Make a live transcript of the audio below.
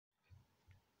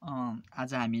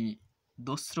आज हामी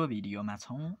दोस्रो भिडियोमा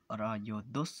छौँ र यो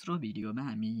दोस्रो भिडियोमा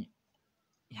हामी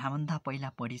यहाँभन्दा पहिला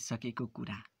पढिसकेको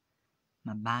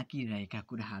कुरामा बाँकी रहेका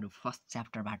कुराहरू फर्स्ट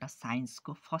च्याप्टरबाट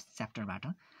साइन्सको फर्स्ट च्याप्टरबाट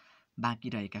बाँकी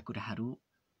रहेका कुराहरू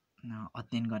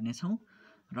अध्ययन गर्नेछौँ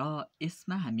र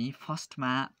यसमा हामी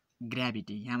फर्स्टमा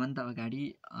ग्राभिटी यहाँभन्दा अगाडि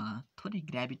थोरै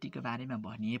ग्राभिटीको बारेमा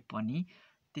भनिए पनि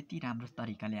त्यति राम्रो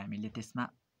तरिकाले हामीले त्यसमा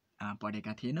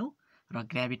पढेका थिएनौँ र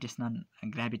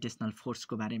ग्राभिटेसनल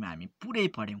फोर्सको बारेमा हामी पुरै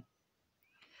पढ्यौँ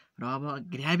र अब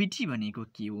ग्राभिटी भनेको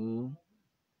के हो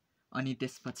अनि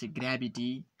त्यसपछि ग्राभिटी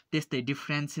त्यस्तै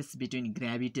differences between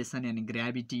gravitation and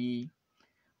gravity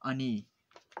अनि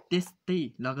त्यस्तै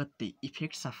लगत्तै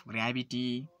इफेक्ट्स अफ ग्राभिटी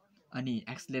अनि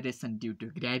एक्सलेरेसन ड्यू टु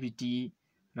ग्राभिटी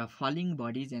र falling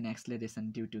bodies and एक्सलेरेसन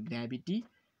due to gravity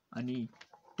अनि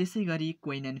त्यसै गरी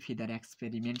कोइन एन्ड फिदर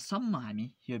एक्सपेरिमेन्टसम्म हामी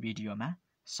यो भिडियोमा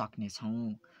सक्नेछौँ।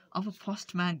 अब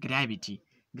फर्स्टमा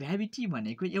ग्राभिटी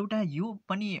भनेको एउटा यो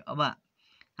पनि अब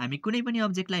हामी कुनै पनि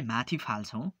अब्जेक्टलाई माथि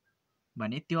फाल्छौँ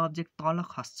भने त्यो अब्जेक्ट तल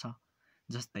खस्छ।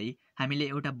 जस्तै हामीले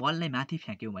एउटा बललाई माथि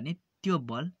फ्याँक्यौँ भने त्यो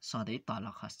बल सधैँ तल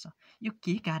खस्छ। यो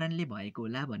के कारणले भएको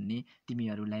होला भन्ने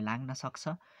तिमीहरूलाई लाग्न सक्छ।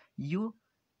 यो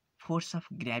फोर्स अफ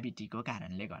ग्राभिटीको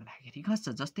कारणले गर्दाखेरि खस्छ।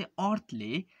 जस्तै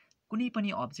अर्थले कुनै पनि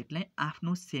अब्जेक्टलाई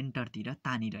आफ्नो सेन्टरतिर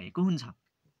तानिरहेको हुन्छ।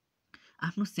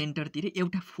 आफ्नो सेन्टरतिर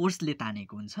एउटा फोर्सले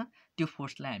तानेको हुन्छ, त्यो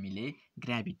फोर्सलाई हामीले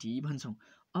ग्राभिटी भन्छौँ।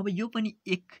 अब यो पनि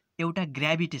एउटा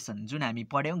ग्राभिटेसन जुन हामी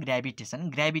पढ्यौँ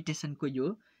ग्राभिटेसनको यो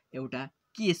एउटा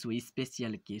केस हो,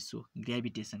 स्पेसियल केस हो,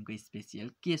 ग्राभिटेसनको स्पेसियल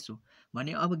केस हो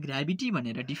भने अब ग्राभिटी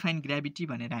भनेर डिफाइन ग्राभिटी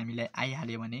भनेर हामीलाई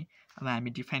आइहाल्यो भने अब हामी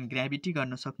डिफाइन ग्राभिटी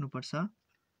गर्न सक्नुपर्छ।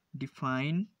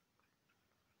 डिफाइन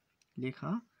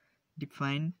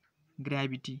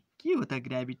ग्राभिटी के हो त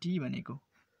ग्राभिटी भनेको?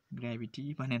 ग्राभिटी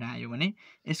भनेर आयो भने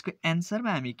यसको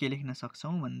एन्सरमा हामी के लेख्न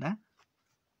सक्छौँ भन्दा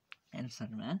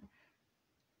एन्सरमा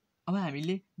अब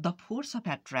हामीले द फोर्स अफ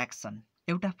एट्र्याक्सन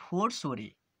एउटा फोर्स हो रे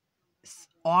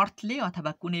अर्थले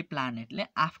अथवा कुनै प्लानेटले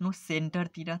आफ्नो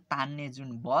सेन्टरतिर तान्ने जुन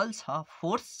बल छ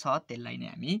फोर्स छ त्यसलाई नै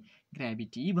हामी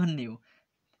ग्राभिटी भन्ने हो।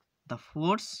 The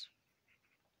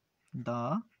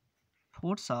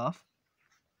force of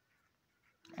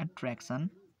attraction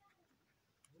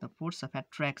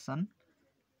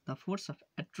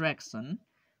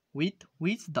with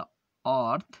which the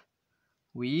earth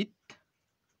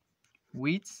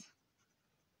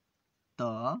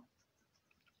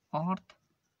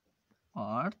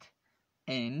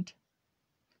and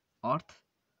earth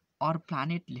or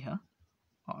planet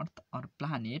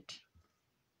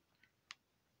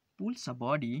pulls a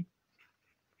body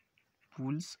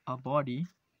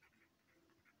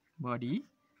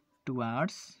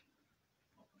towards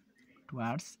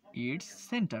its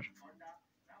center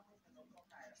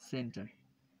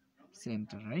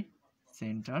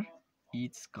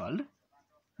is called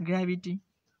gravity।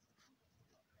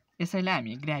 यसैलाई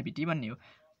हामी ग्राभिटी भन्ने हो।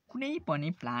 कुनै पनि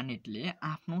प्लानेटले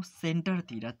आफ्नो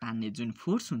सेन्टरतिर तान्ने जुन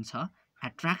फोर्स हुन्छ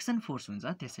एट्र्याक्सन फोर्स हुन्छ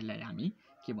त्यसैलाई हामी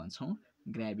के भन्छौँ?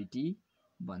 ग्राभिटी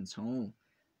भन्छौँ।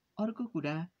 अर्को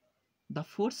कुरा the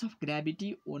force of gravity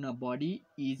own a body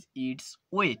is its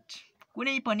weight.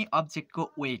 कुनै पनि अब्जेक्टको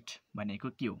वेट भनेको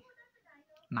के हो?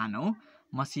 मानौ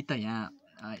मसित यहाँ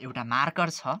एउटा मार्कर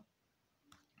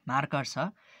छ,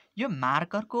 यो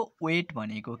मार्करको वेट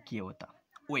भनेको के हो त?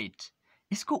 वेट।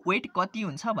 यसको वेट कति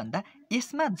हुन्छ भन्दा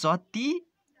यसमा जति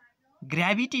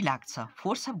ग्राभिटी लाग्छ,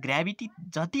 फोर्स अफ ग्राभिटी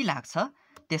जति लाग्छ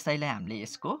त्यसैलाई हामीले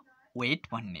यसको वेट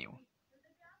भन्ने हो।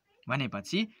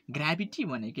 भनेपछि ग्राभिटी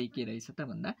भनेकै के रहेछ त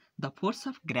भन्दा the force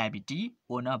of gravity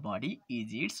own a body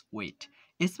is its weight.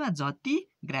 यसमा जति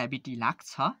ग्राभिटी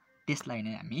लाग्छ त्यसलाई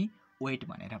नै हामी वेट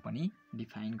भनेर पनि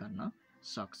डिफाइन गर्न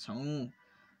सक्छौँ।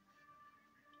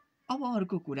 अब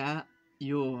अर्को कुरा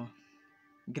यो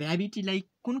ग्राभिटीलाई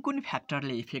कुन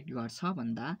फ्याक्टरले इफेक्ट गर्छ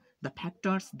भन्दा the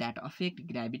factors that affect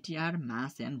gravity are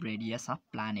mass and radius of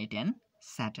planet and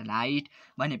satellite.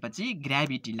 भनेपछि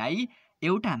ग्राभिटीलाई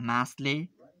एउटा मासले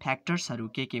फ्याक्टर्सहरू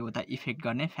के हो त इफेक्ट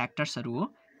गर्ने फ्याक्टर्सहरू हो।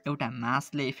 एउटा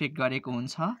मासले इफेक्ट गरेको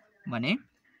हुन्छ भने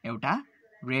एउटा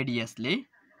रेडियसले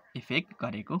इफेक्ट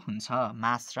गरेको हुन्छ,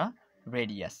 मास र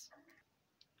रेडियस।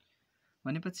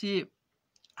 भनेपछि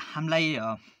हामीलाई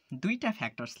दुईटा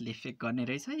फ्याक्टर्सले इफेक्ट गर्ने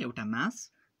रहेछ, एउटा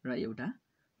मास र एउटा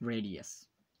रेडियस।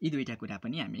 यी दुईटा कुरा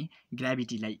पनि हामी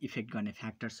ग्राभिटीलाई इफेक्ट गर्ने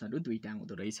फ्याक्टर्सहरू दुईटा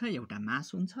हुँदो रहेछ, एउटा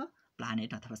मास हुन्छ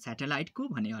प्लानेट अथवा स्याटेलाइटको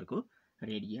भने अर्को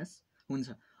रेडियस हुन्छ।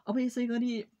 अब यसै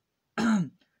गरी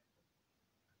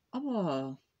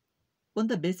अब on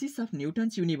the basis of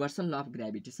Newton's universal law of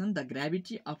gravitation, the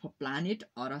gravity of a planet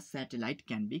or a satellite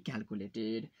can be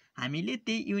calculated। हामीले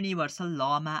त्यही युनिभर्सल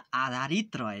लमा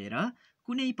आधारित रहेर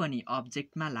कुनै पनि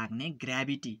अब्जेक्टमा लाग्ने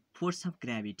ग्राभिटी फोर्स अफ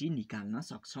ग्राभिटी निकाल्न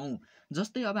सक्छौँ।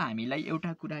 जस्तै अब हामीलाई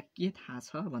एउटा कुरा के थाहा छ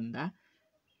भन्दा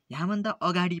यहाँभन्दा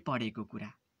अगाडि पढेको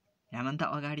कुरा, यहाँभन्दा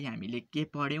अगाडि हामीले के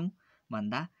पढ्यौँ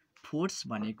भन्दा फोर्स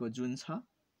भनेको जुन छ,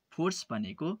 फोर्स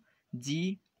भनेको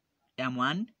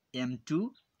G(m1 m2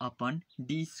 अपन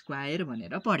d²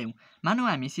 भनेर पढ्यौँ। मानौँ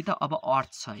हामीसित अब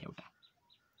अर्थ छ, एउटा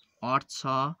अर्थ छ,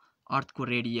 अर्थको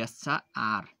रेडियस छ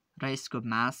r र यसको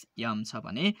मास m छ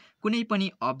भने कुनै पनि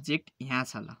अब्जेक्ट यहाँ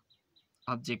छ, ल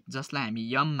अब्जेक्ट जसलाई हामी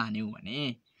m मान्यौँ भने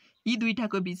यी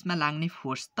दुईटाको बीचमा लाग्ने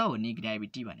फोर्स त हो नि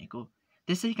ग्राभिटी भनेको।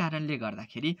 त्यसै कारणले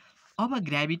गर्दाखेरि अब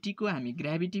ग्राभिटीको हामी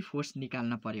ग्राभिटी फोर्स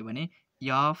निकाल्न पर्यो भने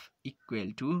F =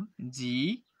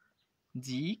 G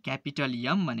क्यापिटल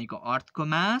M भनेको अर्थको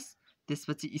मास,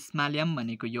 त्यसपछि स्मल m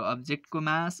भनेको यो अब्जेक्टको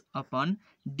मास अपन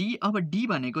d। अब d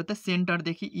भनेको त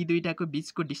सेन्टरदेखि यी दुईटाको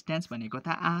बीचको डिस्टेन्स भनेको त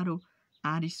r हो,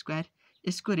 r²।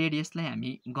 यसको रेडियसलाई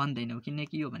हामी गन्दैनौँ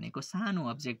किनकि यो भनेको सानो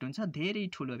अब्जेक्ट हुन्छ, धेरै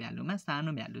ठुलो भ्यालुमा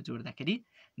सानो भ्यालु जोड्दाखेरि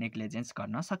नेग्लिजेन्स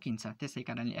गर्न सकिन्छ। त्यसै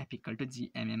कारणले F =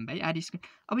 G(m(m)/r²।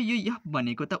 अब यो F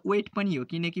भनेको त वेट पनि हो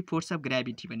किनकि फोर्स अफ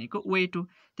ग्राभिटी भनेको वेट हो।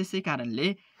 त्यसै कारणले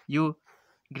यो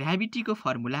ग्राभिटीको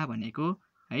फर्मुला भनेको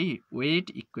है वेट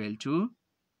इक्वल टु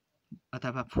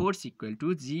अथवा फोर्स इक्वल टु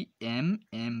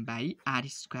G(m(m)/r²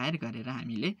 गरेर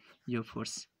हामीले यो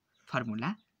फोर्स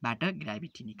फर्मुलाबाट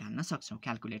ग्राभिटी निकाल्न सक्छौँ,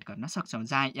 क्याल्कुलेट गर्न सक्छौँ।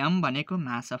 जहाँ m भनेको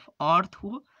मास अफ अर्थ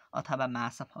हो अथवा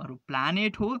मास अफ अरू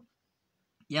प्लानेट हो,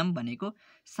 m भनेको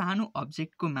सानो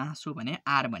अब्जेक्टको मास हो भने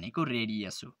r भनेको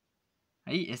रेडियस हो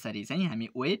है। यसरी चाहिँ हामी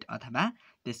वेट अथवा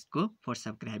त्यसको फोर्स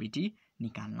अफ ग्राभिटी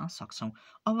निकाल्न सक्छौँ।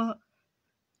 अब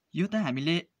यो त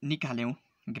हामीले निकाल्यौँ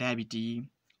ग्राभिटी।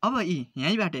 अब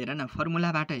यहीँबाट हेर न,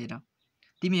 फर्मुलाबाट हेर,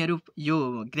 तिमीहरू यो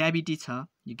ग्राभिटी छ,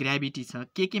 यो ग्राभिटी छ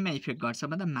के केमा इफेक्ट गर्छ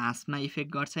भन्दा मासमा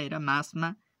इफेक्ट गर्छ, हेर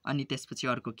मासमा, अनि त्यसपछि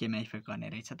अर्को केमा इफेक्ट गर्ने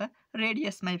रहेछ त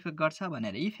रेडियसमा इफेक्ट गर्छ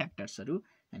भनेर यी फ्याक्टर्सहरू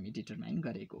हामी डिटरमाइन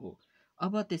गरेको हो।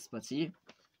 अब त्यसपछि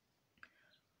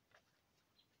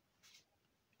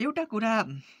एउटा कुरा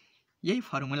यही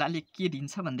फर्मुलाले के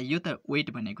दिन्छ भन्दा यो त वेट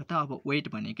भनेको त अब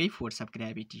वेट भनेकै फोर्स अफ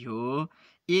ग्राभिटी हो।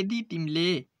 यदि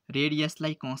तिमीले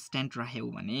रेडियसलाई कन्स्ट्यान्ट राख्यौ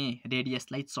भने,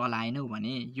 रेडियसलाई चलाएनौ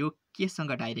भने यो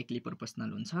केसँग डाइरेक्टली प्रोपोर्सनल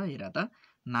हुन्छ, हेर त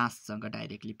माससँग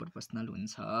डाइरेक्टली प्रोपोर्सनल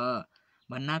हुन्छ।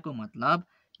 भन्नाको मतलब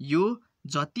यो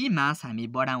जति मास हामी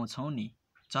बढाउँछौँ नि,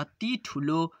 जति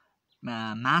ठुलो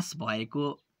मास भएको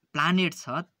प्लानेट छ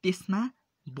त्यसमा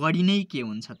बढी नै के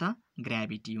हुन्छ त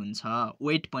ग्राभिटी हुन्छ,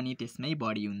 वेट पनि त्यसमै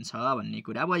बढी हुन्छ भन्ने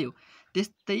कुरा भयो।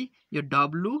 त्यस्तै यो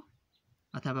W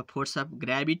अथवा force of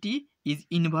gravity is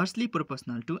inversely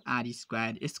proportional to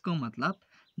r²। यसको मतलब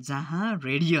जहाँ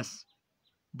रेडियस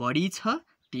बढी छ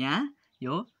त्यहाँ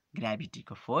यो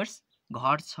ग्राभिटीको फोर्स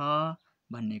घट्छ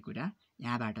भन्ने कुरा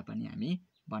यहाँबाट पनि हामी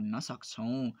भन्न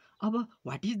सक्छौँ। अब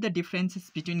what is the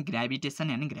differences between gravitation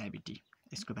and gravity,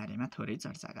 यसको बारेमा थोरै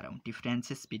चर्चा गरौँ।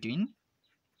 Differences between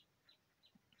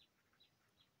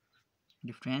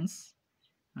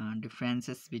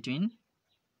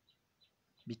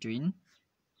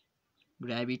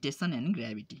gravitation and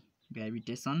gravity,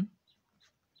 gravitation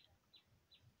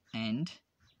and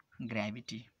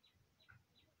gravity,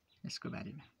 यसको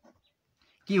बारेमा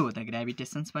के हो त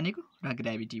ग्राभिटेशन्स भनेको र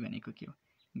ग्राभिटी भनेको के हो।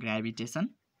 ग्राभिटेसन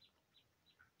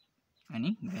अनि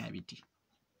ग्राभिटी।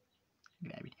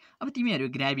 अब तिमीहरू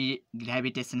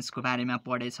ग्राभिटेशन्सको बारेमा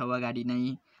पढेछौ अगाडि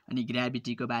नै, अनि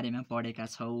ग्राभिटीको बारेमा पढेका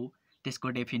छौ, त्यसको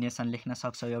डेफिनेसन लेख्न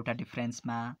सक्छौ एउटा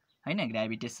डिफरेन्समा हैन।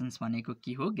 ग्राभिटेशन्स भनेको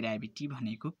के हो, ग्राभिटी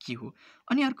भनेको के हो।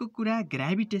 अनि अर्को कुरा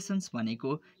ग्राभिटेशन्स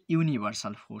भनेको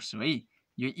युनिभर्सल फोर्स हो है,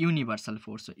 यो युनिभर्सल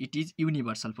फोर्स हो, इट इज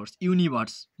युनिभर्सल फोर्स,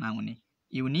 युनिभर्समा हुने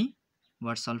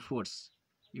युनिभर्सल फोर्स,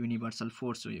 युनिभर्सल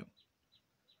फोर्स हो यो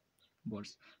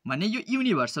फोर्स भने यो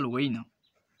युनिभर्सल होइन,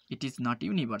 इट इज नट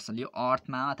युनिभर्सल। यो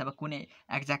अर्थमा अथवा कुनै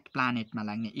एक्ज्याक्ट प्लानेटमा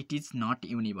लाग्ने, it is not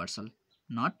universal,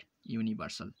 not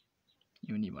universal,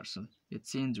 universal यो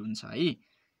चेन्ज हुन्छ है,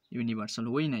 युनिभर्सल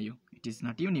होइन यो, इट इज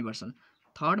नट युनिभर्सल।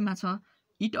 थर्डमा छ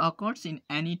it occurs in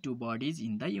any two bodies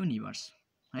in the universe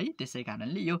है। त्यसै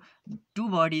कारणले यो टु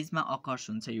बडिजमा अकर्स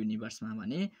हुन्छ युनिभर्समा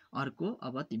भने अर्को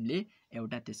अब तिमीले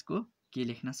एउटा त्यसको के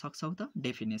लेख्न सक्छौ त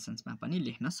डेफिनेसन्समा पनि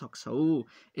लेख्न सक्छौ।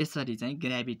 यसरी चाहिँ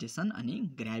ग्राभिटेसन अनि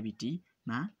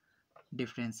ग्राभिटीमा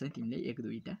डिफरेन्स चाहिँ तिमीले एक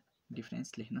दुईटा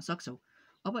डिफरेन्स लेख्न सक्छौ।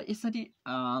 अब यसरी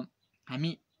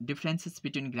हामी डिफरेन्सेस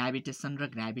बिट्विन ग्राभिटेसन र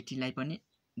ग्राभिटीलाई पनि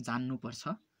जान्नुपर्छ।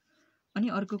 अनि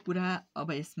अर्को कुरा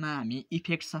अब यसमा हामी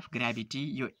इफेक्ट्स अफ ग्राभिटी,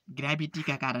 यो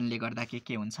ग्राभिटीका कारणले गर्दा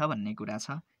के हुन्छ भन्ने कुरा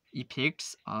छ। Effects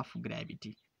of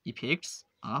gravity, effects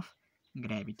of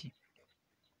gravity,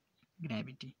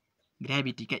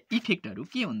 ग्राभिटीका इफेक्टहरू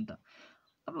के हुन् त।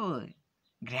 अब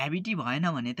ग्राभिटी भएन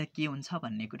भने त के हुन्छ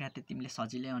भन्ने कुरा त तिमीले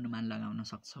सजिलै अनुमान लगाउन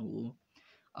सक्छौ।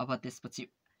 अब त्यसपछि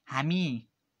हामी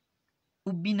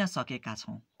उभिन सकेका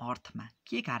छौँ अर्थमा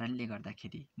के कारणले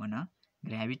गर्दाखेरि भन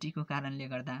ग्राभिटीको कारणले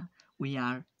गर्दा we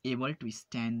are able to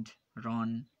stand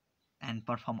run and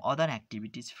perform other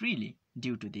activities freely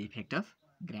due to the effect of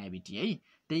gravity है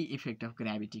त्यही इफेक्ट अफ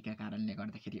ग्राभिटीका कारणले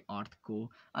गर्दाखेरि अर्थको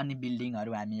अनि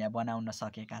बिल्डिङहरू हामी यहाँ बनाउन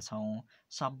सकेका छौँ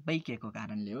सबै के को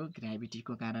कारणले हो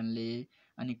ग्राभिटीको कारणले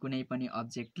अनि कुनै पनि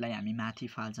अब्जेक्टलाई हामी माथि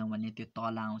फाल्छौँ भने त्यो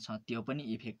तल आउँछ त्यो पनि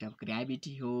इफेक्ट अफ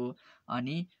ग्राभिटी हो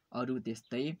अनि अरू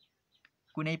त्यस्तै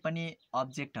कुनै पनि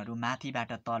अब्जेक्टहरू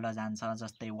माथिबाट तल जान्छ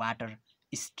जस्तै वाटर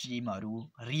स्ट्रिमहरू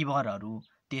रिभरहरू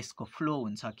त्यसको फ्लो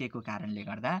हुन्छ के को कारणले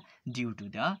गर्दा due to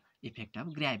the effect of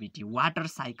gravity water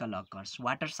cycle occurs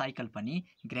water cycle पनि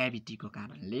ग्राभिटीको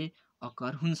कारणले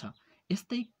अकर हुन्छ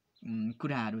यस्तै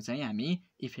कुराहरू चाहिँ हामी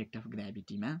इफेक्ट अफ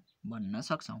ग्राभिटीमा भन्न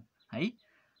सक्छौँ है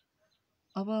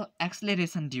अब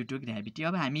एक्सलेरेसन ड्यू टु ग्राभिटी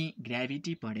अब हामी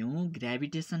ग्राभिटी पढ्यौँ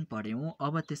ग्राभिटेसन पढ्यौँ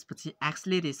अब त्यसपछि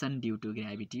एक्सलेरेसन ड्यू टु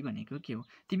ग्राभिटी भनेको के हो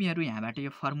तिमीहरू यहाँबाट यो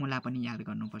फर्मुला पनि याद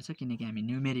गर्नुपर्छ किनकि हामी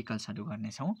न्युमेरिकल्सहरू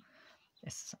गर्नेछौँ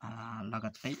यस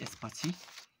लगत्तै यसपछि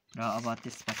र अब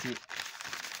त्यसपछि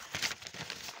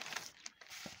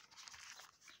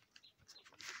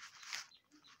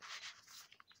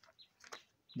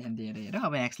ध्यान दिएर हेर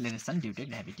अब एक्सलेरेसन ड्यू टु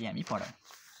ग्राभिटी हामी पढौँ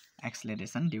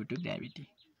एक्सलेरेसन due to gravity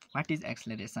what is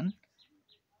एक्सलेरेसन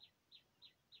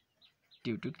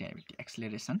due to gravity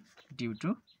एक्सलेरेसन due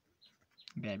to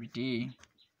gravity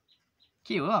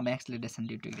के हो अब एक्सलेरेसन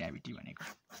ड्यू टु ग्राभिटी भनेको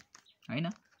हैन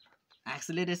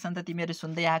एक्सलेरेसन त तिमीहरू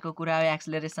सुन्दै आएको कुरा हो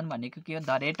एक्सलेरेसन भनेको के हो the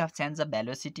rate of change of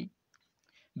velocity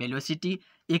velocity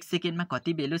 1 सेकेन्डमा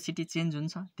कति भेलोसिटी चेन्ज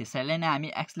हुन्छ त्यसैलाई नै हामी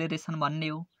एक्सलेरेसन भन्ने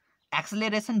हो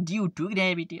एक्सलेरेसन ड्यू टु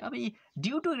ग्राभिटी अब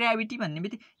ड्यू टु ग्राभिटी भन्ने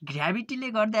बित्तिकै ग्राभिटीले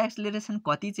गर्दा एक्सलेरेसन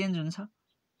कति चेन्ज हुन्छ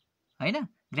हैन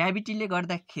ग्राभिटीले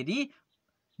गर्दाखेरि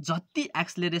जति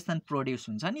एक्सलेरेसन प्रोड्युस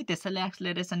हुन्छ नि त्यसैले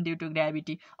एक्सलेरेसन ड्यू टु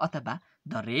ग्राभिटी अथवा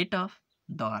the rate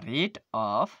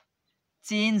of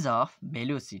change of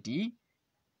velocity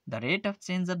the rate of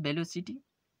change of velocity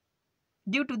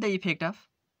due to the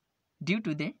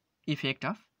effect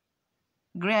of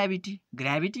gravity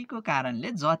ग्राभिटीको कारणले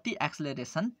जति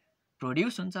एक्सलेरेसन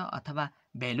प्रोड्युस हुन्छ अथवा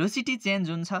भेलोसिटी चेन्ज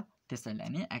हुन्छ त्यसैलाई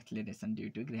नै एक्सलेरेसन ड्यू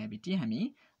टु ग्राभिटी हामी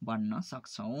भन्न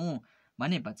सक्छौँ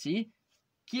भनेपछि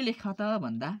के लेख त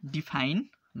भन्दा डिफाइन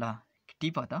ल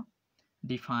टिप त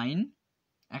डिफाइन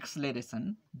एक्सलेरेसन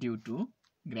ड्यू टु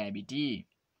ग्राभिटी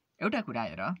एउटा कुरा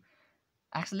हेर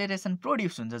एक्सलेरेसन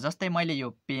प्रोड्युस हुन्छ जस्तै मैले यो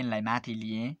पेनलाई माथि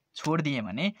लिए छोडिदिएँ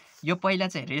भने यो पहिला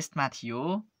चाहिँ रेस्टमा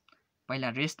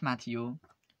थियो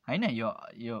हैन यो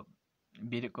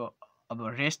बिरको अब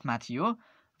रेस्टमा थियो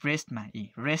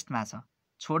रेस्टमा छ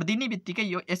छोडिदिने बित्तिकै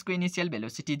यो यसको इनिशियल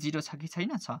भेलोसिटी 0 छ कि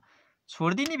छैन छ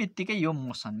छोडिदिने बित्तिकै यो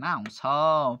मोसनमा आउँछ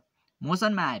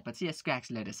मोसनमा आएपछि यसको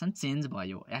एक्सलेरेसन चेन्ज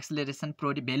भयो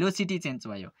भेलोसिटी चेन्ज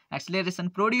भयो एक्सलेरेसन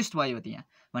प्रोड्युस भयो त्यहाँ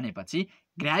भनेपछि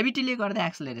ग्राभिटीले गर्दा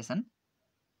एक्सलेरेसन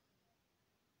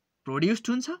प्रोड्युस्ड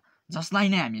हुन्छ जसलाई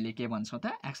नै हामीले के भन्छौँ त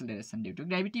एक्सलेरेसन ड्यू टु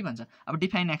ग्राभिटी भन्छ अब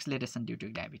define एक्सलेरेसन due to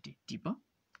gravity tip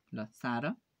ल सार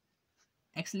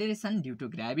एक्सलेरेसन due to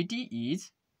gravity is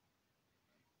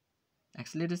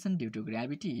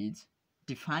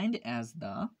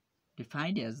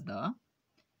defined as the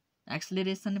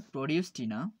acceleration produced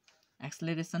in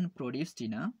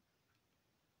a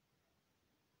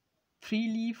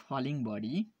freely falling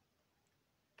body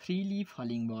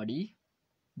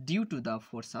due to the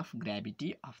force of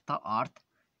gravity of the earth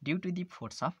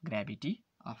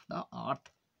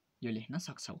यो लेख्न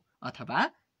सक्छौ अथवा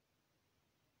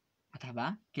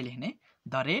के लेख्ने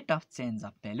the rate of change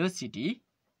of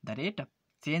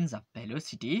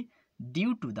velocity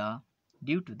due to the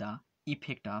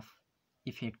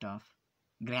effect of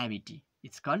gravity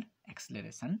it's called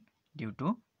acceleration due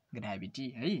to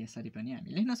gravity है यसरी पनि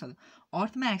हामी लेख्न सक्छौं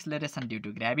अर्थमा एक्सलेरेसन ड्यू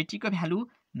टु ग्राभिटी को भ्यालु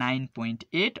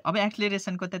 9.8 अब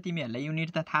एक्सलेरेसन को त तिमीहरुलाई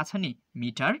युनिट त थाहा छ नि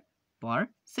metre per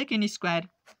second square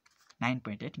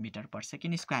 9.8 metre per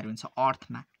second square हुन्छ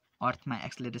अर्थमा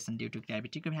एक्सलेरेसन ड्यू टु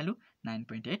ग्राभिटी को value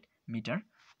 9.8 metre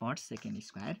per second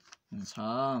square हुन्छ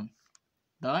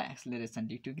the एक्सलेरेसन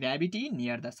due to gravity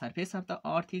near the surface of the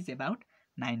earth is about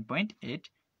 9.8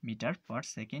 metre per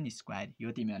second square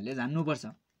यो तिमीहरुले जान्नु पर्छ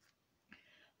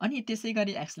अनि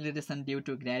त्यसैगरी एक्सलेरेसन due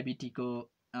to gravity को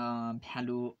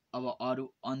भ्यालु अब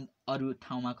अरु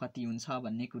ठाउँमा कति हुन्छ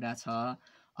भन्ने कुरा छ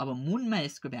अब मूनमा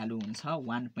यसको भ्यालु हुन्छ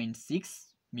 1.6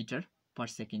 मिटर पर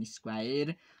सेकेन्ड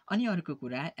स्क्वायर अनि अर्को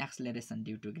कुरा एक्सलेरेसन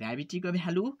ड्यू टु ग्राभिटी को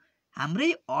भ्यालु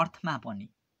हाम्रै अर्थमा पनि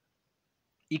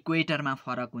इक्वेटरमा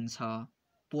फरक हुन्छ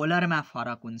पोलरमा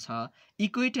फरक हुन्छ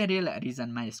इक्वेटोरियल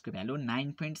रिजनमा यसको value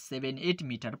 9.78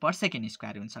 metre per second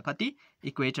square हुन्छ कति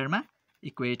इक्वेटरमा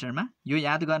इक्वेटरमा। यो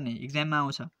याद गर्ने, इक्जाममा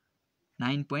आउँछ।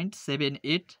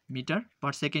 9.78 मिटर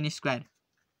पर सेकेन्ड स्क्वायर।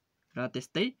 र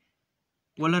त्यस्तै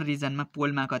पोलर रिजनमा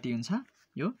पोलमा कति हुन्छ?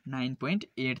 यो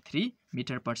 9.83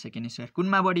 मिटर पर सेकेन्ड स्क्वायर।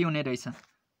 कुनमा बढी हुने रहेछ?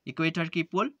 इक्वेटर कि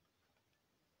पोल?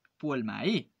 पोलमा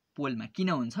है। पोलमा किन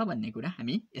हुन्छ भन्ने कुरा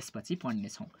हामी यसपछि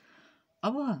पढ्नेछौँ।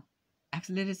 अब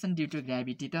एक्सेलरेसन ड्यू टु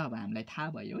ग्राभिटी त अब हामीलाई थाहा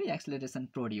भयो। एक्सेलरेसन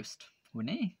प्रोड्युस्ड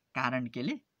हुने कारण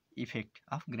केले? इफेक्ट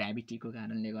अफ ग्राभिटीको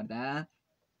कारणले गर्दा।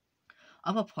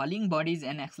 अब falling bodies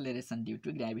and acceleration due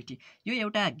to gravity, यो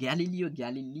एउटा ग्यालिलियो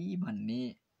ग्यालिली भन्ने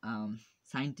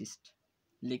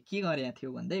साइन्टिस्टले के गरेको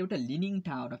थियो भन्दा एउटा लिनिङ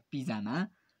टावर अफ पिजामा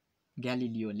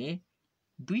ग्यालिलियोले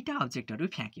दुईटा अब्जेक्टहरू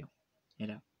फ्याँक्यो।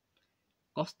 हेर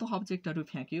कस्तो अब्जेक्टहरू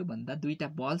फ्याँक्यो भन्दा दुईटा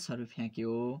बल्सहरू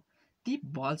फ्याँक्यो। ती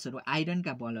बल्सहरू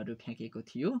आइरनका बलहरू फ्याँकेको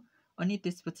थियो। अनि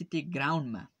त्यसपछि त्यो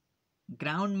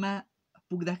ग्राउन्डमा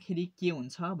पुग्दाखेरि के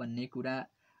हुन्छ भन्ने कुरा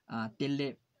त्यसले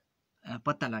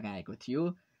पत्ता लगाएको थियो।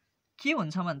 के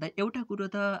हुन्छ भन्दा एउटा कुरो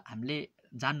त हामीले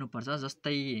जान्नुपर्छ,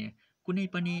 जस्तै कुनै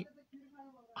पनि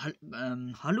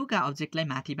हलुका अब्जेक्टलाई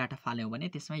माथिबाट फाल्यौँ भने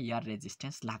त्यसमा एयर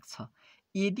रेजिस्टेन्स लाग्छ।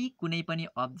 यदि कुनै पनि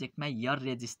अब्जेक्टमा एयर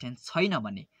रेजिस्टेन्स छैन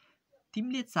भने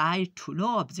तिमीले चाहे ठुलो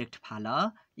अब्जेक्ट फाल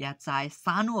या चाहे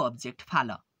सानो अब्जेक्ट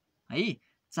फाल है,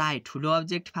 चाहे ठुलो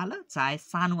अब्जेक्ट फाल चाहे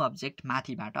सानो अब्जेक्ट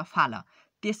माथिबाट फाल,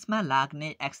 त्यसमा लाग्ने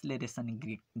acceleration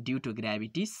due to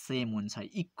gravity same हुन्छ,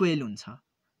 इक्वेल हुन्छ।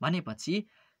 भनेपछि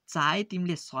चाहे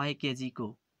तिमीले 100 केजीको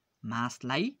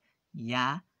मासलाई या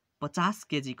 50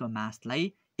 केजीको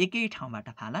मासलाई एकै ठाउँबाट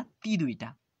फाल, ती दुईटा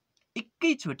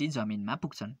एकैचोटि जमिनमा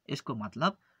पुग्छन्। यसको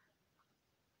मतलब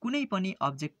कुनै पनि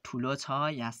अब्जेक्ट ठुलो छ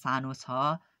या सानो छ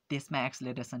त्यसमा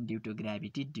acceleration due to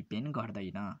gravity depend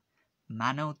गर्दैन।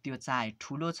 मानौ त्यो चाहे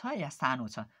ठुलो छ या सानो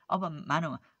छ। अब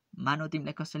मानौ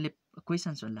तिमीलाई कसैले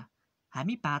क्वेसन सोध्ला,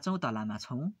 हामी 5औं तलामा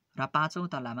छौँ र 5औं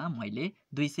तलामा मैले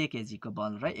 200 केजीको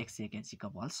बल र 100 केजीको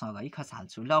बल सँगै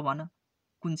खसाल्छु, ल भन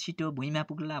कुन छिटो भुइँमा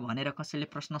पुग्ला भनेर कसैले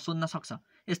प्रश्न सोध्न सक्छ।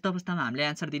 यस्तो अवस्थामा हामीले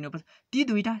एन्सर दिनुपर्छ ती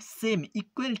दुईटा सेम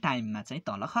इक्वल टाइममा चाहिँ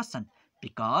तल खस्छन्,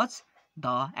 because the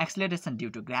acceleration due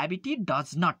to gravity does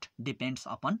not depends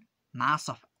upon mass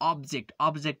of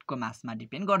अब्जेक्टको मासमा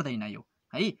डिपेन्ड गर्दैन यो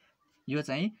है। यो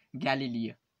चाहिँ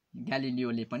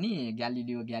ग्यालिलियोले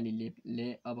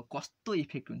अब कस्तो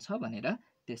इफेक्ट हुन्छ भनेर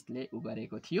त्यसले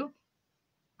गरेको थियो।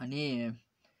 अनि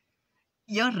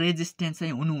एयर रेजिस्टेन्स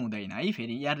चाहिँ हुनु हुँदैन है।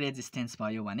 फेरि एयर रेजिस्टेन्स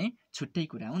भयो भने छुट्टै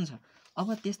कुरा हुन्छ। अब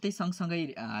त्यस्तै सँगसँगै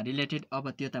रिलेटेड अब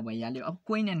त्यो त भइहाल्यो। अब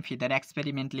कोइन एन्ड फिदर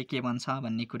एक्सपेरिमेन्टले के भन्छ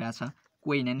भन्ने कुरा छ।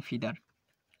 कोइन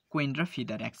र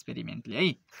फिदर एक्सपेरिमेन्टले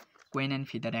है। कोइन एन्ड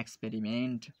फिदर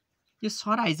एक्सपेरिमेन्ट यो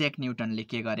सर आइज्याक न्युटनले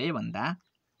के गरे भन्दा,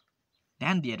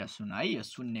 ध्यान दिएर सुन है, यो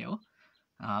सुन्ने हो,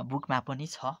 बुकमा पनि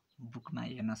छ, बुकमा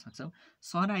हेर्न सक्छौ।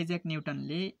 सर आइज्याक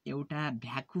न्युटनले एउटा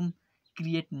भ्याकुम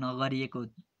क्रिएट नगरिएको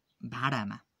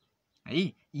भाँडामा है,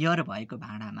 एयर भएको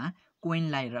भाँडामा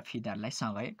कोइनलाई र फिदरलाई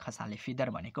सँगै खसाले। फिदर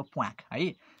भनेको प्वाक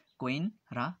है, कोइन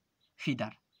र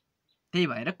फिदर। त्यही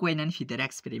भएर कोइन एन्ड फिदर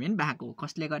एक्सपेरिमेन्ट भएको हो।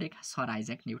 कसले गरेका? Sir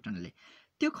Isaac न्युटनले।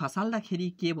 त्यो खसाल्दाखेरि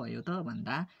के भयो त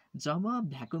भन्दा, जब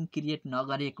भ्याकुम क्रिएट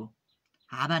नगरेको,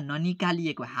 हावा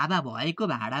ननिकालिएको, हावा भएको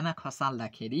भाँडामा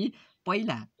खसाल्दाखेरि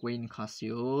पहिला कोइन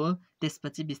खस्यो,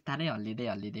 त्यसपछि बिस्तारै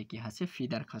हल्लिँदै के खस्यो?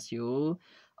 फिदर खस्यो।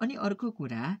 अनि अर्को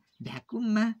कुरा,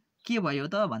 भ्याकुममा के भयो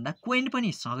त भन्दा कोइन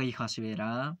पनि सँगै खस्यो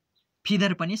र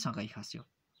फिदर पनि सँगै खस्यो।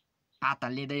 पात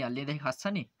हल्लिँदै खस्छ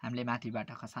नि हामीले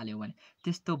माथिबाट खसाल्यौँ भने,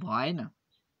 त्यस्तो भएन,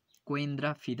 कोइन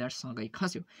र फिदर सँगै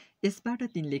खस्यो। यसबाट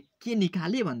तिनले के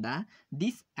निकाले भन्दा,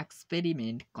 दिस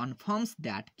एक्सपेरिमेन्ट कन्फर्म्स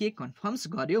द्याट, के कन्फर्म्स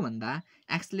गर्यो भन्दा,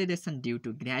 acceleration due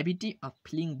to gravity of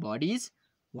फ्लिङ bodies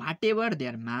what ever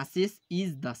there masses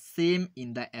is the same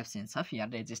in the absence of air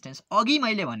resistance. अघि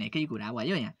मैले भनेकै कुरा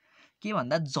भयो यहाँ, के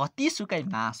भन्दा जतिसुकै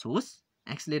मास होस्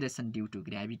एक्सेलरेसन ड्यू टु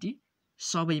ग्राभिटी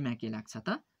सबैमा के लाग्छ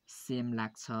त? सेम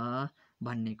लाग्छ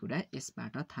भन्ने कुरा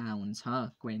यसबाट थाहा हुन्छ,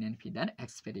 कोइन एन्ड फिदर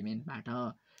एक्सपेरिमेन्टबाट।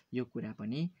 यो कुरा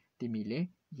पनि तिमीले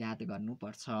याद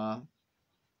गर्नुपर्छ।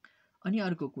 अनि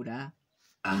अर्को कुरा,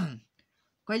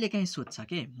 कहिलेकाहीँ सोध्छ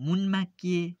के, मुनमा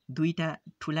के दुईटा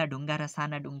ठुला ढुङ्गा र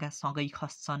साना ढुङ्गा सँगै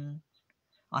खस्छन्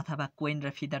अथवा कोइन र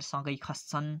फिदर सँगै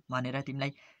खस्छन् भनेर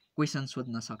तिमीलाई क्वेसन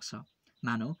सोध्न सक्छ।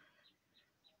 मानौ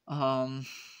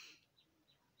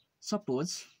सपोज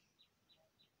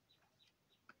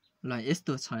ल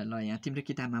यस्तो छ, ल यहाँ तिम्रो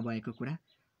किताबमा भएको कुरा,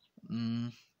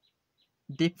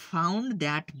 they found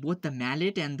that both the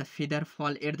mallet and the feather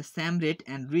fall at the same rate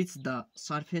and reach the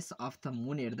surface of the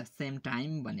moon at the same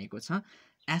time भनेको छ।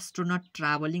 एस्ट्रोनट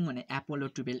ट्राभलिङ भने एपोलो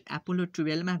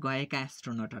 12 मा गएका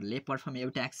एस्ट्रोनटहरूले पर्फर्म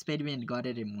एउटा एक्सपेरिमेन्ट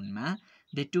गरे रे मुनमा।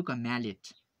 दे टुक अ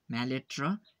म्यालेट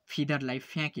र फिदरलाई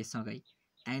फ्याँके सँगै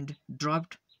and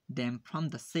dropped them from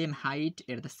the same height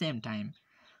at the same time.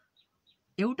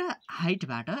 एउटा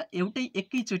हाइटबाट एउटै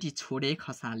एकैचोटि छोडे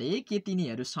खसाले के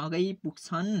तिनीहरू सँगै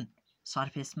पुग्छन्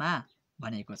सर्फेसमा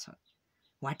भनेको छ।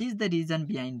 What is the reason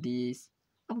behind this?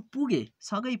 अब पुगे,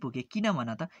 सँगै पुगे, किन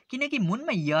भन त? किनकि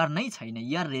मुनमा एयर नै छैन,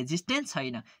 एयर रेजिस्टेन्स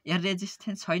छैन। एयर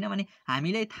रेजिस्टेन्स छैन भने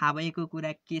हामीलाई थाहा भएको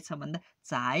कुरा के छ भन्दा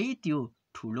चाहे त्यो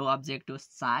ठुलो अब्जेक्ट होस्,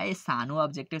 चाहे सानो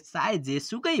अब्जेक्ट होस्, चाहे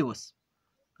जेसुकै होस्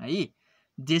है,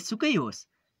 जेसुकै होस्,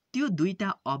 त्यो दुईटा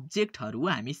अब्जेक्टहरू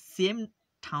हामी सेम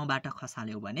ठाउँबाट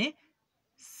खसाल्यौँ भने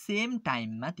सेम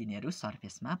टाइममा तिनीहरू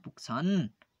सर्फेसमा पुग्छन्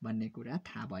भन्ने कुरा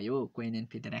थाहा भयो। क्वेन एन्ड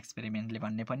फिदर एक्सपेरिमेन्टले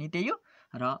भन्ने पनि त्यही हो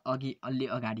र अलि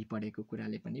अगाडि पढेको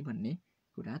कुराले पनि भन्ने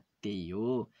कुरा त्यही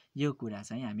हो। यो कुरा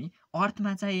चाहिँ हामी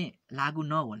अर्थमा चाहिँ लागु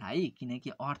नहोला है, किनकि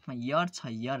अर्थमा एयर छ,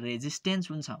 एयर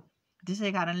रेजिस्टेन्स हुन्छ।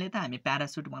 त्यसै कारणले त हामी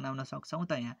प्यारासुट बनाउन सक्छौँ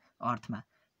त यहाँ अर्थमा।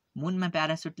 मुनमा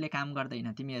प्यारासुटले काम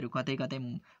गर्दैन। तिमीहरू कतै कतै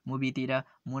मुभीतिर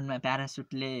मुनमा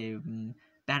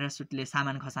प्यारासुटले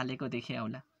सामान खसालेको देखे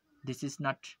होला। दिस इज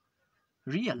नट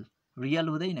रियल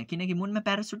हुँदैन, किनकि मुनमा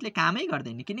प्यारासुटले कामै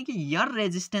गर्दैन, किनकि एयर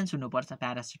रेजिस्टेन्स हुनुपर्छ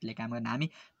प्यारासुटले काम गर्न। हामी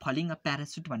फलिङ अ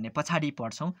प्यारासुट भन्ने पछाडि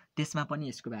पढ्छौँ, त्यसमा पनि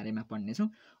यसको बारेमा पढ्नेछौँ।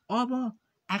 अब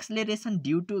एक्सलेरेसन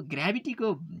ड्यु टु ग्राभिटीको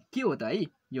के हो त है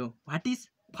यो? What is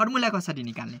formula? कसरी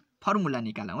निकाल्ने? फर्मुला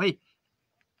निकालौँ है।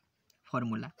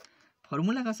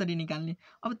 फर्मुला कसरी निकाल्ने?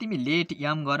 अब तिमी लेट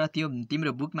यम गर, त्यो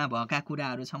तिम्रो बुकमा भएका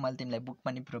कुराहरू छ, मैले तिमीलाई बुक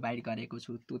पनि प्रोभाइड गरेको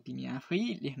छु, त्यो तिमी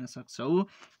आफै लेख्न सक्छौ।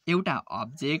 एउटा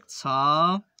अब्जेक्ट छ,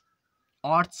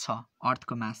 अर्थ छ,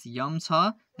 अर्थको मास यम छ,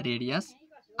 रेडियस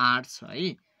आर छ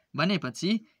है।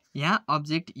 भनेपछि यहाँ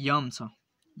अब्जेक्ट यम छ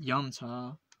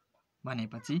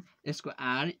भनेपछि यसको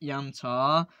आर यम छ।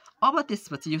 अब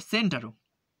त्यसपछि यो सेन्टर हो,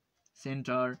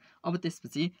 सेन्टर। अब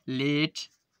त्यसपछि late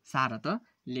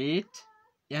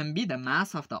m be the mass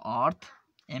of the earth,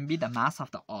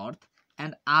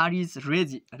 and r is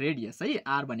radius है।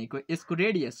 r भनेको यसको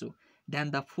रेडियस हो।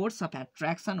 then the force of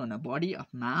attraction on a body of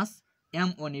mass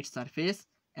m on its surface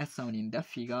as shown in the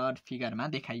figure, फिगरमा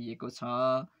देखाइएको छ।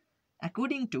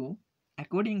 according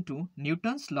to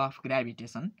Newton's law of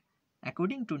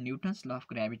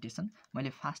gravitation, मैले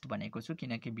fast भनेको छु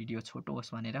किनकि भिडियो छोटो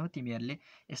होस् भनेर हो। तिमीहरूले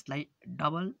यसलाई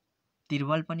डबल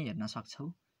त्रिबल पनि हेर्न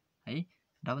सक्छौ है,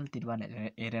 डबल त्रिबल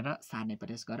हेरेर सार्ने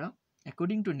प्रयास गर।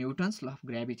 According to Newton's law of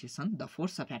gravitation, the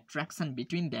force of attraction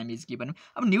between them is given.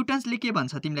 अब न्युटन्सले के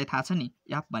भन्छ तिमीलाई थाहा छ नि?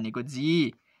 F भनेको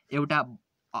g, एउटा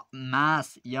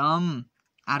मास m,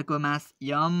 अर्को मास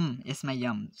m, यसमा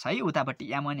m छ है, उतापट्टि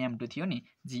m1 m2 थियो नि,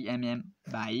 gmm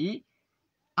बाई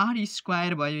r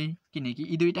स्क्वायर भयो, किनकि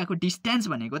यी दुईटाको डिस्टेन्स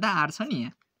भनेको त r छ नि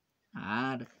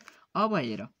यहाँ r। अब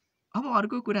हेर, अब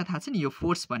अर्को कुरा थाहा छ नि, यो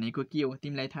फोर्स भनेको के हो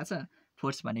तिमीलाई थाहा छ?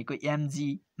 फोर्स भनेको mg,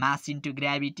 मास इन्टु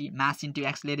ग्राभिटी, मास इन्टु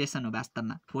एक्सलेरेसन हो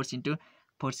वास्तवमा।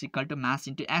 Force equal to mass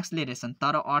into एक्सलेरेसन।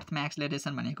 तर अर्थमा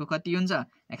एक्सलेरेसन भनेको कति हुन्छ?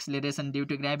 एक्सलेरेसन ड्यु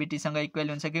टु ग्राभिटीसँग इक्वल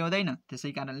हुन्छ कि हुँदैन?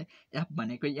 त्यसै कारणले f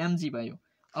भनेको mg भयो।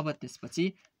 अब त्यसपछि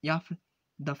f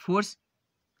द फोर्स,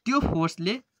 त्यो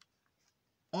फोर्सले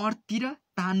अर्थतिर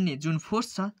तान्ने जुन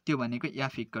फोर्स छ त्यो भनेको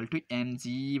f इक्वल टु mg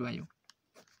भयो।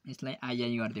 यसलाई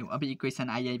आई गरिदेऊ। अब इक्वेसन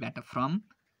आई बाट from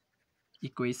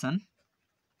equation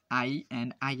I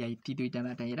and I ती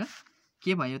दुईटाबाट हेर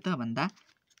के भयो त भन्दा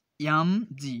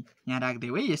mg यहाँ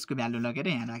राख्देऊ है, यसको भ्यालु लगेर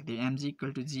यहाँ राख्देऊ। mg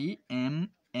equal two G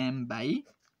M by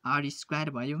are square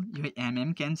भयो, यो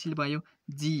mm क्यान्सल भयो,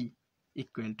 g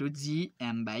equal two G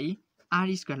M by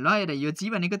are square. ल हेर, यो g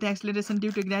भनेको त एक्सलेरेसन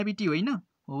ड्यु टु ग्राभिटी होइन?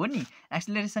 हो नि,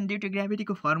 एक्सलेरेसन ड्यु टु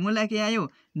ग्राभिटीको फर्मुला के आयो?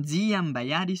 gm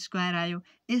बाई आर स्क्वायर आयो।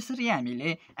 यसरी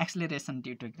हामीले एक्सलेरेसन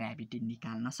ड्यु टु ग्राभिटी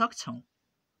निकाल्न सक्छौँ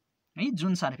है,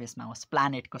 जुन सर्फेसमा होस्,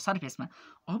 प्लानेटको सर्फेसमा।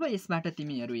 अब यसबाट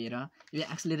तिमीहरू हेर, यो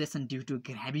एक्सलेरेसन ड्यु टु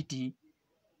ग्राभिटी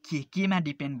केमा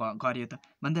डिपेन्ड गर्यो त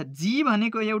भन्दा जी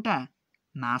भनेको एउटा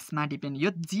मासमा डिपेन्ड। यो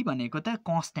जी भनेको त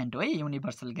कन्स्ट्यान्ट हो है,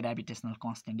 युनिभर्सल ग्राभिटेसनल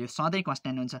कन्स्ट्यान्ट, यो सधैँ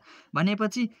कन्स्ट्यान्ट हुन्छ।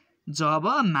 भनेपछि जब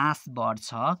मास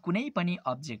बढ्छ कुनै पनि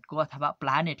अब्जेक्टको अथवा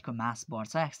प्लानेटको मास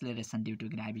बढ्छ, एक्सलेरेसन ड्यु टु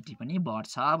ग्राभिटी पनि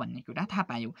बढ्छ भन्ने कुरा थाहा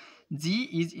पायौ। जी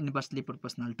is inversely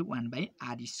proportional to 1 by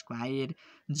are square.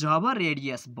 Job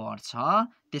radius बढ्छ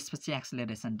त्यसपछि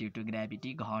एक्सलेरेसन ड्यु टु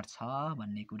ग्राभिटी घट्छ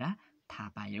भन्ने कुरा थाहा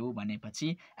पायौ। भनेपछि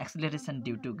एक्सलेरेसन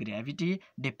due to gravity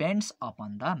depends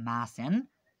upon the mass and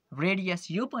radius.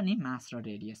 यो पनि मास र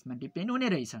रेडियसमा डिपेन्ड हुने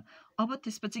रहेछ। अब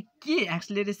त्यसपछि के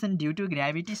एक्सलेरेसन ड्यु टु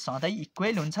ग्राभिटी सधैँ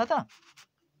इक्वल हुन्छ त?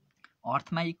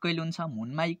 अर्थमा इक्वल हुन्छ,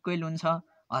 मुनमा इक्वल हुन्छ,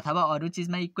 अथवा अरू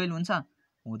चिजमा इक्वल हुन्छ?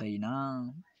 हुँदैन।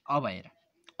 अब हेर,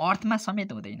 अर्थमा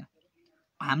समेत हुँदैन।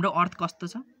 हाम्रो अर्थ कस्तो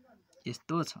छ?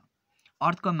 यस्तो छ।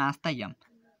 अर्थको मास त यम,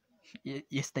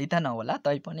 यस्तै त नहोला,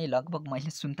 तैपनि लगभग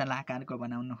मैले सुन्तला आकारको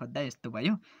बनाउन खोज्दा यस्तो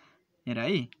भयो। हेर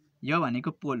है, यो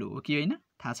भनेको पोलो हो कि होइन?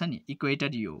 थाहा छ नि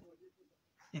इक्वेटर यो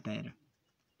यता हेर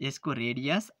यसको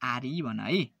रेडियस आरई भन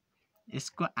है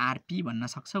यसको आरपी भन्न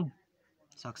सक्छौ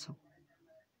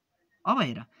अब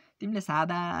हेर तिमीले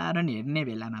साधारण हेर्ने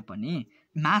बेलामा पनि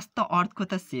मास त अर्थको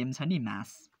त सेम छ नि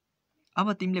मास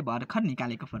अब तिमीले भर्खर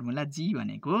निकालेको फर्मुला जी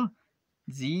भनेको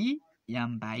G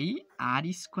M by are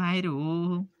square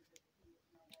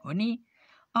हो नि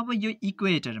अब यो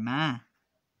इक्वेटरमा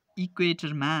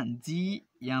G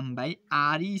M by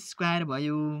are square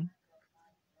भयो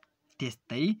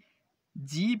त्यस्तै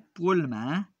जी पोलमा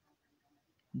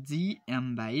G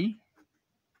M by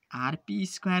RP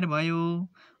square भयो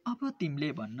अब तिमीले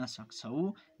भन्न सक्छौ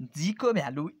जी को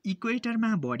भ्यालु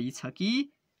इक्वेटरमा बढी छ कि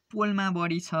पोलमा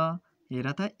बढी छ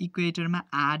हेर त इक्वेटरमा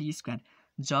आर स्क्वायर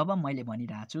जब मैले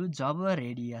भनिरहेको छु जब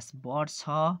रेडियस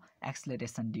बढ्छ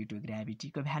एक्सेलरेसन ड्यू टु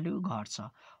ग्राभिटीको भ्यालु घट्छ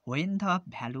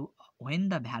when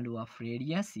the value of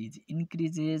radius is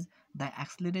increases the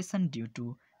acceleration due to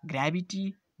gravity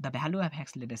the value of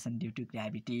acceleration due to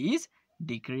gravity is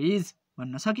decrease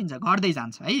भन्न सकिन्छ घट्दै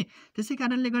जान्छ है त्यसै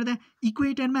कारणले गर्दा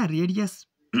इक्वेटरमा रेडियस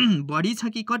बढी छ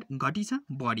कि घटी छ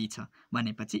बढी छ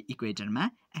भनेपछि इक्वेटरमा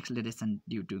acceleration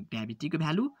due to ग्राभिटीको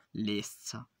value lace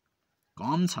छ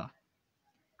कम छ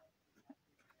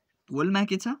पोलमा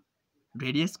के छ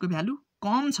रेडियसको भ्यालु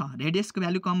कम छ रेडियसको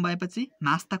भ्यालु कम भएपछि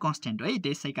मास त कन्स्टेन्ट हो है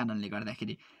त्यसै कारणले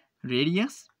गर्दाखेरि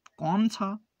रेडियस कम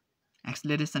छ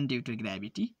एक्सेलरेसन ड्यू टु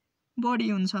ग्राभिटी बढी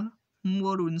हुन्छ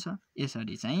मोर हुन्छ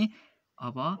यसरी चाहिँ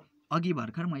अब अघि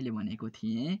भर्खर मैले भनेको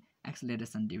थिएँ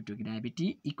एक्सेलरेसन ड्यू टु ग्राभिटी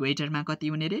इक्वेटरमा कति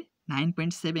हुने रे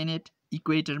 9.78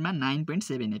 इक्वेटरमा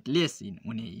 9.78 लेस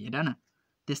हुने हेर न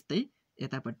त्यस्तै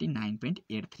यतापट्टि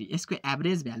 9.83 यसको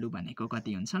एभरेज भ्यालु भनेको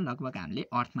कति हुन्छ लगभग हामीले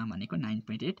अर्थमा भनेको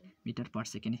 9.8 मिटर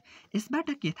पर सेकेन्ड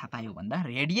यसबाट के थाहा पायो भन्दा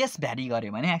रेडियस भ्यारी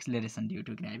गर्यो भने एक्सेलरेसन ड्यू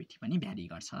टु ग्राभिटी पनि भ्यारी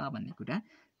गर्छ भन्ने कुरा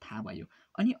थाहा भयो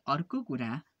अनि अर्को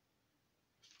कुरा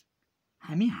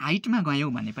हामी हाइटमा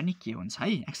गयौँ भने पनि के हुन्छ है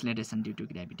एक्सेलरेसन ड्यू टु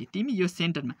ग्राभिटी तिमी यो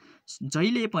सेन्टरमा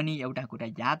जहिले पनि एउटा कुरा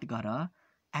याद गर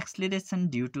एक्सेलरेसन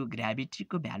ड्यू टु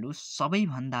ग्राभिटीको भ्यालु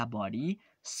सबैभन्दा बढी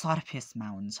सर्फेसमा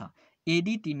हुन्छ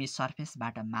यदि तिमी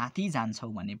सर्फेसबाट माथि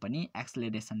जान्छौ भने पनि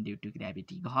एक्सेलरेसन ड्यू टु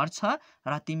ग्राभिटी घट्छ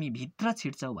र तिमी भित्र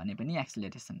छिर्छौ भने पनि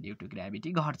एक्सेलरेसन ड्यू टु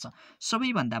ग्राभिटी घट्छ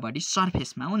सबैभन्दा बढी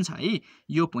सर्फेसमा हुन्छ है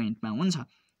यो पोइन्टमा हुन्छ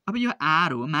अब यो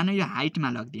आर हो मानौ यो हाइटमा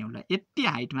लगिदियौ ल यति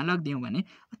हाइटमा लगिदियौ भने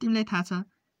तिमीलाई थाहा छ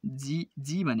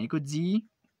जी भनेको G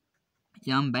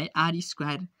M by are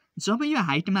square जब यो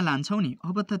हाइटमा लान्छौ नि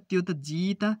अब त त्यो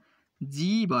त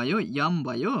जी भयो एम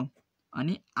भयो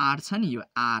अनि आर छ नि यो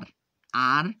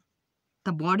आर त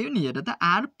बढ्यो नि हेर त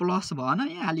आर प्लस भएन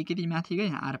यहाँ अलिकति माथि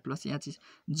गयो आर प्लस यहाँ चिज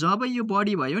जब यो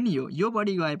बढी भयो नि यो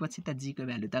बढी गएपछि त जीको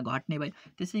भ्यालु त घट्ने भयो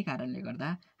त्यसै कारणले गर्दा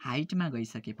हाइटमा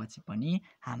गइसकेपछि पनि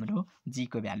हाम्रो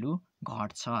जीको भ्यालु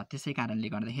घट्छ त्यसै कारणले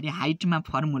गर्दाखेरि हाइटमा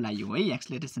फर्मुला यो है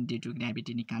एक्सेलरेसन ड्यू टु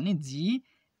ग्राभिटी निकाल्ने G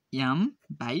M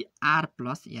by are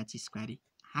plus H square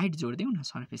height जोड्दैौ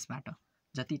न सर्फेसबाट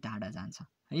जति टाढा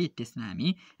जान्छ है त्यसमा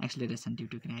हामी एक्सेलरेसन ड्यू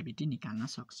टु ग्राभिटी निकाल्न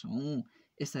सक्छौं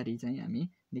यसरी चाहिँ हामी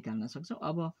निकाल्न सक्छौं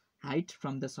अब height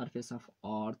from the surface of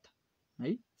अर्थ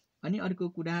है अनि अर्को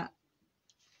कुरा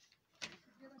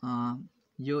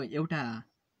यो एउटा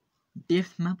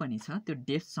डेप्थमा पनि छ त्यो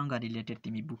डेप्थसँग रिलेटेड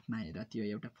तिमी बुकमा हेर त्यो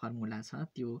एउटा फर्मुला छ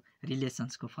त्यो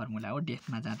रिलेसन्सको फर्मुला हो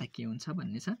डेप्थमा जाँदा के हुन्छ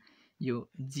भन्ने छ यो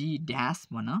जी ड्यास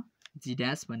भन जी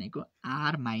ड्यास भनेको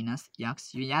आर माइनस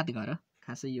एक्स यो याद गर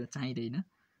खासै यो चाहिँदैन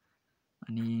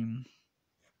अनि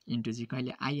इन्टु जी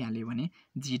कहिले आइहाल्यो भने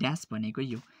जी ड्यास भनेको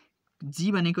यो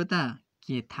जी भनेको त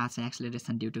के थाहा छ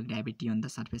acceleration due to gravity on the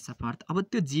surface of अर्थ अब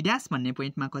त्यो जी ड्यास भन्ने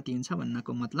पोइन्टमा कति हुन्छ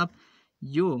भन्नको मतलब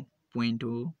यो पोइन्ट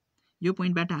हो यो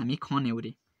पोइन्टबाट हामी खन्यौ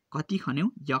रे कति खन्यौ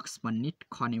एक्स भन्ने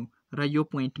खन्यौ र यो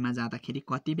पोइन्टमा जाँदाखेरि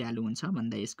कति भ्यालु हुन्छ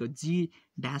भन्दा यसको जी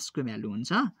ड्यासको भ्यालु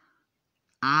हुन्छ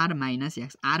आर माइनस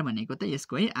एक्स आर भनेको त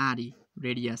यसको है are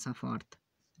radius of earth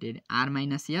are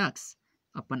minus x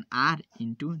upon are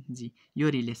into जी यो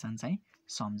रिलेसन चाहिँ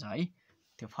सम्झ है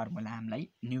त्यो फर्मुला हामीलाई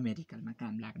न्युमेरिकलमा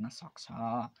काम लाग्न सक्छ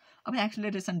अब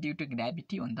acceleration due to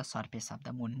gravity on the surface of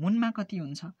the moon मुनमा कति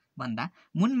हुन्छ भन्दा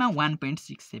मुनमा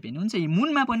 1.67 हुन्छ यी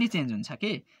मुनमा पनि चेन्ज हुन्छ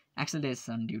के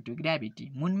एक्सेलरेसन ड्यू टु ग्राभिटी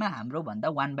मुनमा हाम्रो भन्दा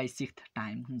 1/6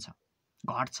 टाइम हुन्छ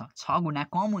घट्छ 6 गुणा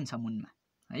कम हुन्छ मुनमा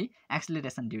है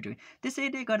एक्सेलरेसन ड्यू टु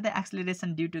त्यसैले गर्दा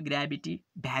एक्सेलरेसन ड्यू टु ग्राभिटी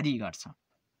भ्यारी गर्छ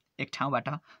एक ठाउँबाट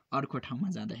अर्को ठाउँमा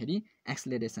जाँदाखेरि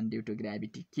एक्सेलरेसन ड्यू टु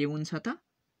ग्राभिटी के हुन्छ त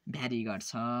भ्यारी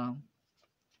गर्छ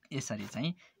यसरी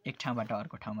चाहिँ एक ठाउँबाट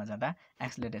अर्को ठाउँमा जाँदा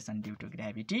acceleration due to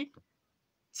gravity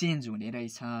change हुने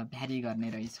रहेछ भ्यारी गर्ने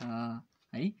रहेछ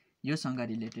है योसँग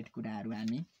रिलेटेड कुराहरू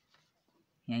हामी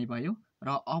यही भयो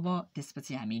र अब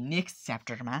त्यसपछि हामी नेक्स्ट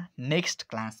च्याप्टरमा नेक्स्ट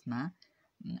क्लासमा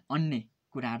अन्य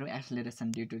कुराहरू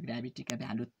एक्सेलरेसन ड्यु टु ग्राभिटीका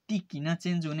भ्यालु ती किन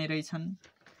चेन्ज हुने रहेछन्।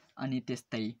 अनि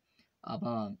त्यस्तै अब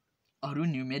अरू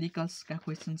न्युमेरिकल्सका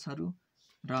क्वेसन्सहरू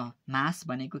र मास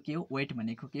भनेको के हो, वेट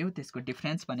भनेको के हो, त्यसको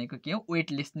डिफरेन्स भनेको के हो,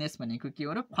 वेटलेसनेस भनेको के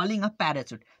हो र फलिङ अफ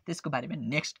प्याराचुट त्यसको बारेमा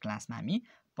नेक्स्ट क्लासमा हामी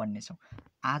पढ्नेछौँ।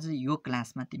 आज यो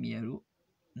क्लासमा तिमीहरू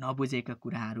नबुझेका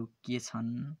कुराहरू के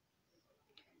छन्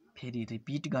फेरि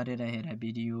रिपिट गरेर हेर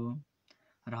भिडियो,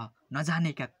 र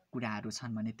नजानेका कुराहरू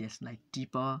छन् भने त्यसलाई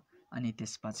टिप। अनि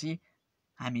त्यसपछि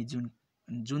हामी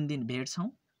जुन दिन भेट्छौँ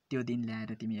त्यो दिन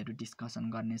ल्याएर तिमीहरू डिस्कसन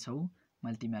गर्नेछौ।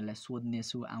 मैले तिमीहरूलाई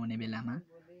सोध्नेछु आउने बेलामा,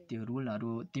 त्यो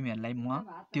रुलहरू तिमीहरूलाई म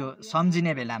त्यो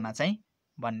सम्झिने बेलामा चाहिँ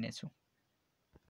भन्नेछु।